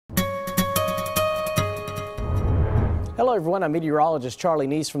Hello everyone, I'm meteorologist Charlie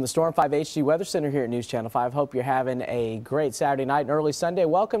Neese from the Storm 5 HD Weather Center here at News Channel 5. Hope you're having a great Saturday night and early Sunday.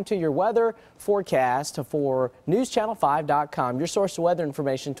 Welcome to your weather forecast for newschannel5.com, your source of weather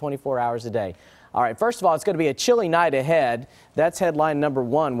information 24 hours a day. All right, first of all, it's going to be a chilly night ahead. That's headline number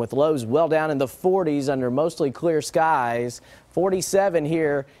one, with lows well down in the 40s under mostly clear skies. 47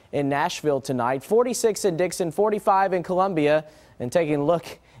 here in Nashville tonight, 46 in Dixon, 45 in Columbia, and taking a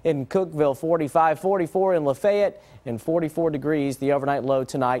look in Cookeville, 45, 44 in Lafayette, and 44 degrees, the overnight low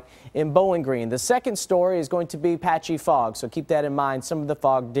tonight in Bowling Green. The second story is going to be patchy fog, so keep that in mind, some of the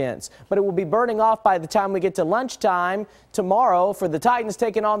fog dense. But it will be burning off by the time we get to lunchtime tomorrow for the Titans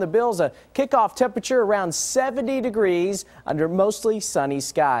taking on the Bills. A kickoff temperature around 70 degrees under mostly sunny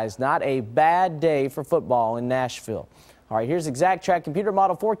skies. Not a bad day for football in Nashville. All right, here's exact track computer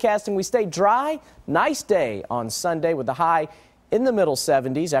model forecasting. We stay dry, nice day on Sunday with the high in the middle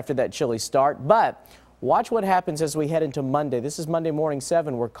 70s after that chilly start. But watch what happens as we head into Monday. This is Monday morning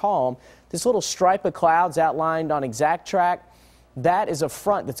 7. We're calm. This little stripe of clouds outlined on exact track, that is a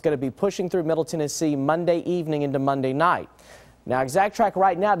front that's going to be pushing through Middle Tennessee Monday evening into Monday night. Now, exact track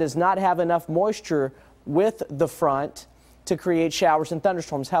right now does not have enough moisture with the front to create showers and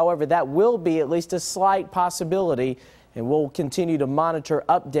thunderstorms. However, that will be at least a slight possibility, and we'll continue to monitor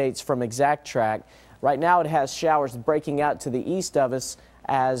updates from exact track. Right now it has showers breaking out to the east of us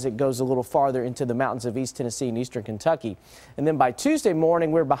as it goes a little farther into the mountains of East Tennessee and eastern Kentucky. And then by Tuesday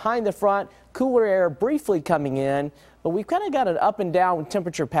morning, we're behind the front, cooler air briefly coming in, but we've kind of got an up and down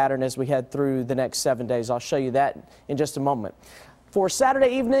temperature pattern as we head through the next 7 days. I'll show you that in just a moment. For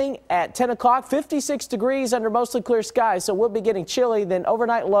Saturday evening at 10 o'clock, 56 degrees under mostly clear skies, so we'll be getting chilly. Then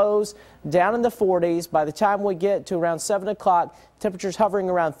overnight lows down in the 40s. By the time we get to around 7 o'clock, temperatures hovering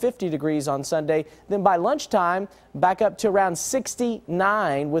around 50 degrees on Sunday. Then by lunchtime, back up to around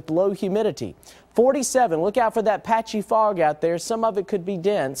 69 with low humidity. 47, look out for that patchy fog out there. Some of it could be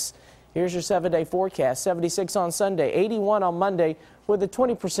dense. Here's your 7-day forecast. 76 on Sunday, 81 on Monday, with a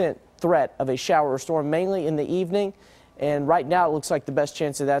 20% threat of a shower or storm, mainly in the evening. And right now it looks like the best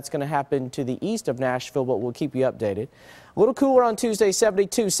chance of that's going to happen to the east of Nashville, but we'll keep you updated. A little cooler on Tuesday,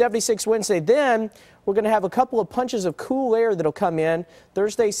 72, 76 Wednesday. Then we're going to have a couple of punches of cool air that'll come in.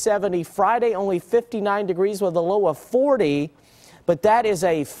 Thursday, 70. Friday, only 59 degrees with a low of 40. But that is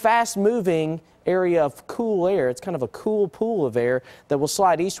a fast-moving area of cool air. It's kind of a cool pool of air that will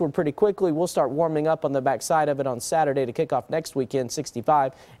slide eastward pretty quickly. We'll start warming up on the backside of it on Saturday to kick off next weekend,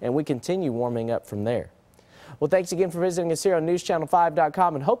 65, and we continue warming up from there. Well, thanks again for visiting us here on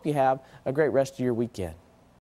newschannel5.com, and hope you have a great rest of your weekend.